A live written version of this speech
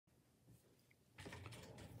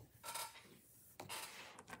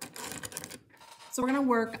So we're going to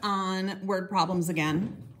work on word problems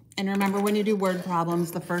again. And remember, when you do word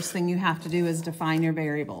problems, the first thing you have to do is define your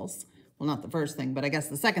variables. Well, not the first thing, but I guess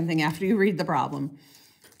the second thing after you read the problem.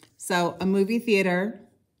 So a movie theater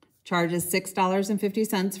charges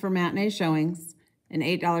 $6.50 for matinee showings and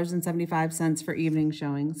 $8.75 for evening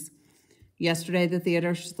showings. Yesterday, the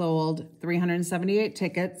theater sold 378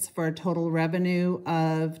 tickets for a total revenue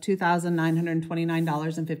of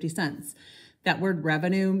 $2,929.50. That word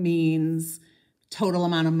revenue means total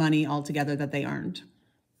amount of money altogether that they earned.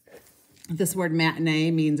 This word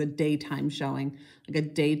matinee means a daytime showing. Like a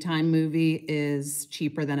daytime movie is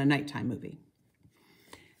cheaper than a nighttime movie.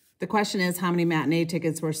 The question is how many matinee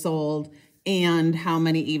tickets were sold and how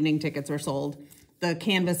many evening tickets were sold. The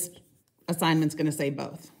Canvas assignment's going to say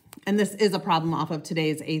both. And this is a problem off of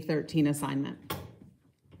today's A13 assignment.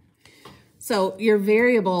 So your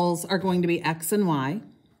variables are going to be X and Y.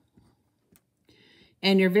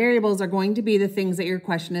 And your variables are going to be the things that your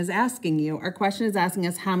question is asking you. Our question is asking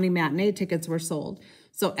us how many matinee tickets were sold.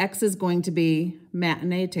 So X is going to be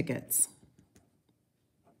matinee tickets.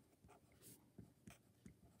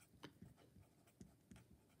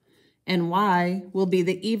 And Y will be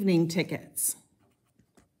the evening tickets.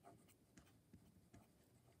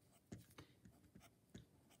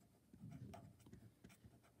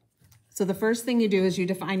 So the first thing you do is you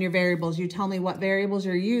define your variables. You tell me what variables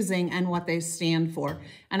you're using and what they stand for.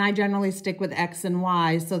 And I generally stick with X and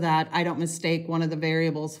Y so that I don't mistake one of the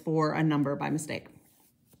variables for a number by mistake.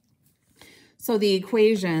 So the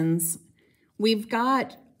equations, we've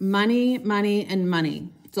got money, money, and money.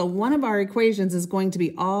 So one of our equations is going to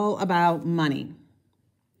be all about money.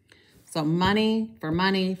 So money for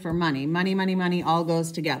money for money. Money, money, money all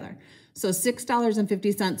goes together. So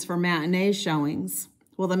 $6.50 for matinee showings.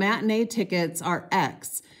 Well, the matinee tickets are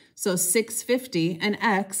X, so $6.50 and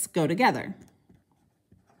X go together.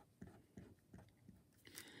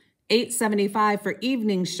 $8.75 for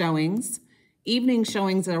evening showings. Evening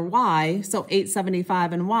showings are Y, so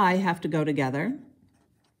 $8.75 and Y have to go together.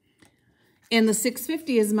 And the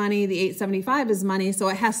 $6.50 is money, the $8.75 is money, so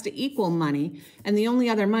it has to equal money. And the only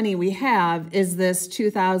other money we have is this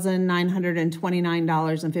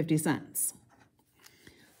 $2,929.50.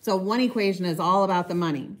 So one equation is all about the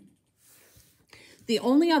money. The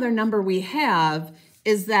only other number we have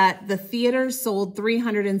is that the theater sold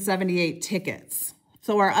 378 tickets.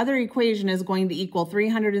 So our other equation is going to equal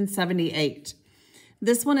 378.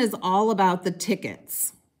 This one is all about the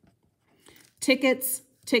tickets. Tickets,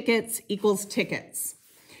 tickets equals tickets.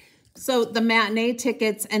 So the matinee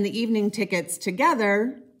tickets and the evening tickets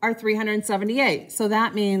together are 378. So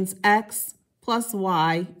that means X plus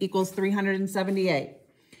Y equals 378.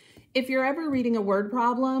 If you're ever reading a word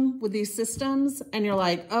problem with these systems and you're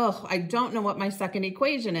like, oh, I don't know what my second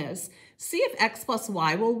equation is, see if X plus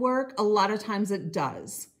Y will work. A lot of times it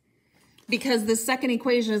does. Because the second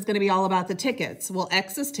equation is going to be all about the tickets. Well,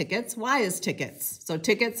 X is tickets, Y is tickets. So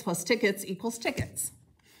tickets plus tickets equals tickets.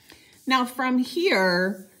 Now from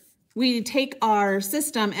here, we take our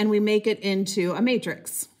system and we make it into a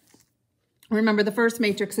matrix. Remember, the first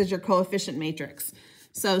matrix is your coefficient matrix.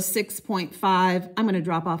 So 6.5, I'm going to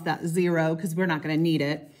drop off that 0 because we're not going to need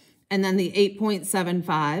it. And then the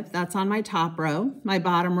 8.75, that's on my top row. My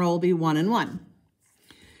bottom row will be 1 and 1.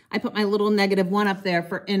 I put my little -1 up there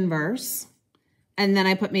for inverse. And then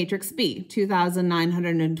I put matrix B,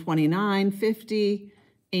 2,929, 50,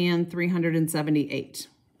 and 378.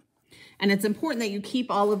 And it's important that you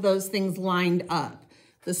keep all of those things lined up.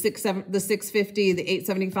 The $6.50, the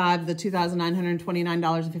 $8.75, the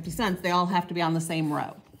 $2,929.50, they all have to be on the same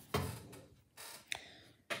row.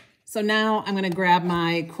 So now I'm going to grab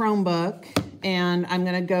my Chromebook and I'm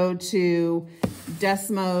going to go to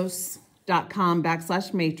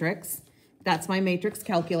desmos.com/matrix. That's my matrix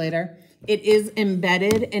calculator. It is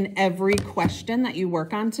embedded in every question that you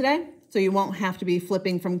work on today. So you won't have to be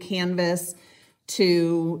flipping from Canvas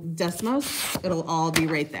to Desmos. It'll all be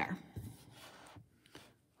right there.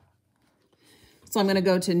 So I'm going to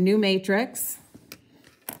go to new matrix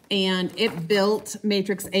and it built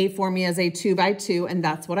matrix A for me as a 2 by 2 and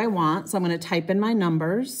that's what I want. So I'm going to type in my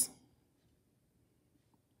numbers.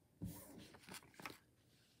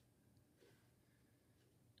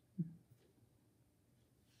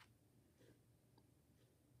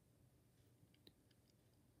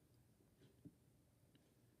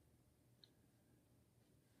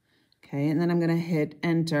 Okay, and then I'm going to hit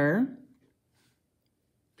enter.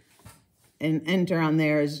 And enter on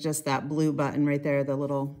there is just that blue button right there, the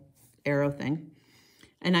little arrow thing.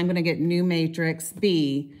 And I'm going to get new matrix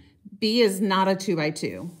B. B is not a 2 by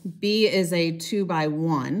 2. B is a 2 by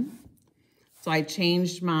 1. So I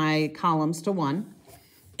changed my columns to 1.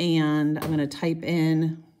 And I'm going to type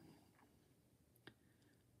in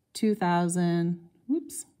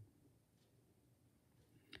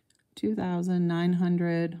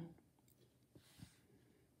 2,900.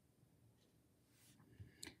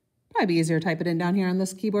 Probably be easier to type it in down here on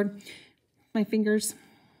this keyboard. My fingers.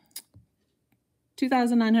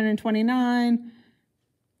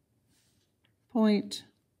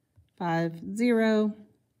 2,929.50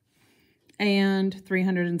 and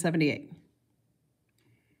 378.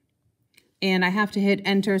 And I have to hit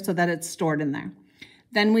enter so that it's stored in there.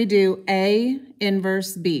 Then we do A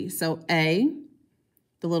inverse B. So A,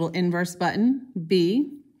 the little inverse button,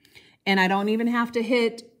 B, and I don't even have to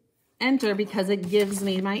hit enter because it gives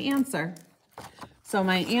me my answer. So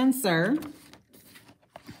my answer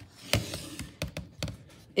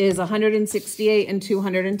is 168 and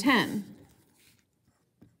 210.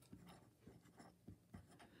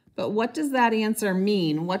 But what does that answer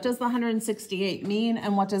mean? What does the 168 mean,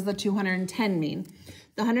 and what does the 210 mean?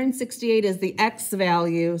 The 168 is the X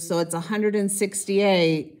value, so it's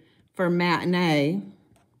 168 for matinee.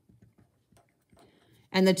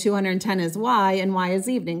 And the 210 is Y, and Y is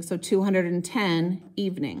evening, so 210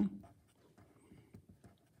 evening.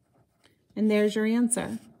 And there's your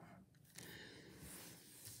answer.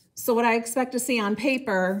 So what I expect to see on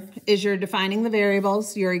paper is you're defining the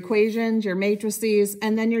variables, your equations, your matrices,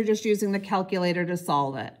 and then you're just using the calculator to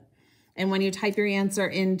solve it. And when you type your answer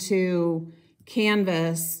into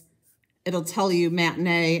Canvas, it'll tell you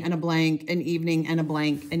matinee and a blank, an evening and a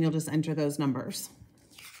blank, and you'll just enter those numbers.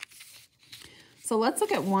 So let's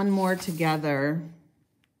look at one more together.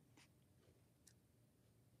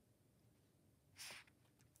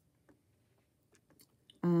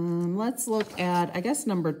 Let's look at, I guess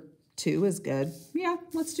number 2 is good. Yeah,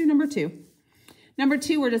 let's do number 2. Number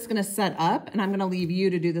 2, we're just going to set up, and I'm going to leave you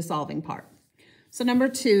to do the solving part. So number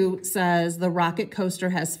 2 says the rocket coaster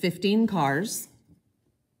has 15 cars,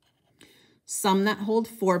 some that hold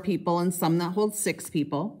 4 people and some that hold 6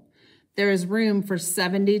 people. There is room for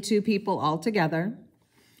 72 people altogether.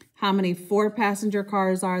 How many 4-passenger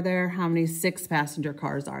cars are there? How many 6-passenger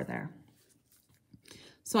cars are there?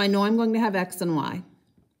 So I know I'm going to have X and Y.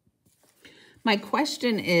 My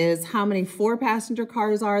question is, how many 4-passenger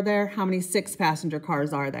cars are there? How many 6-passenger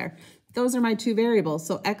cars are there? Those are my 2 variables.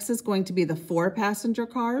 So X is going to be the 4-passenger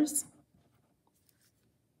cars.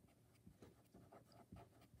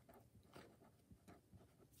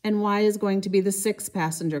 And Y is going to be the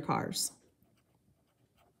 6-passenger cars.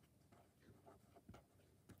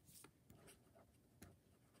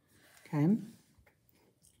 Okay.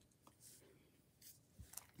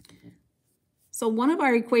 So one of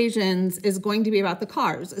our equations is going to be about the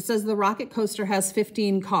cars. It says the rocket coaster has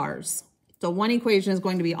 15 cars. So one equation is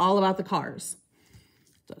going to be all about the cars.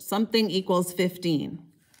 So something equals 15.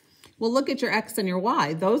 Well, look at your X and your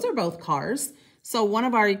Y. Those are both cars. So one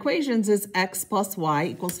of our equations is X plus Y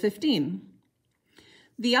equals 15.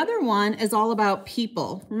 The other one is all about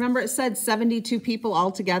people. Remember, it said 72 people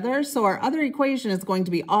altogether. So our other equation is going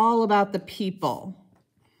to be all about the people.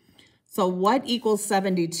 So what equals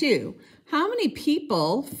 72? How many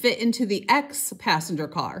people fit into the X passenger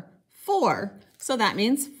car? 4. So that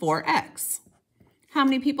means 4X. How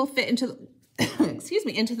many people fit into the, excuse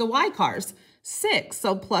me, into the Y cars? 6.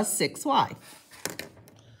 So plus 6Y.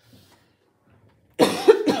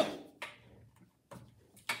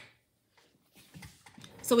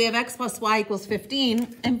 So we have X plus Y equals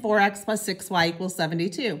 15 and 4X plus 6Y equals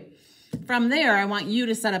 72. From there, I want you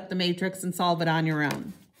to set up the matrix and solve it on your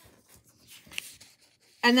own.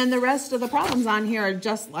 And then the rest of the problems on here are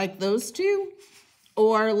just like those 2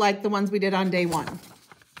 or like the ones we did on day 1.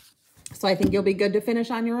 So I think you'll be good to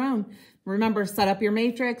finish on your own. Remember, set up your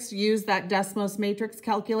matrix, use that Desmos matrix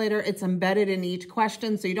calculator. It's embedded in each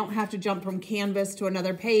question, so you don't have to jump from Canvas to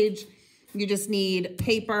another page. You just need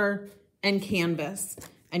paper and Canvas,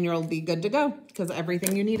 and you'll be good to go because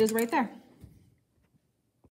everything you need is right there.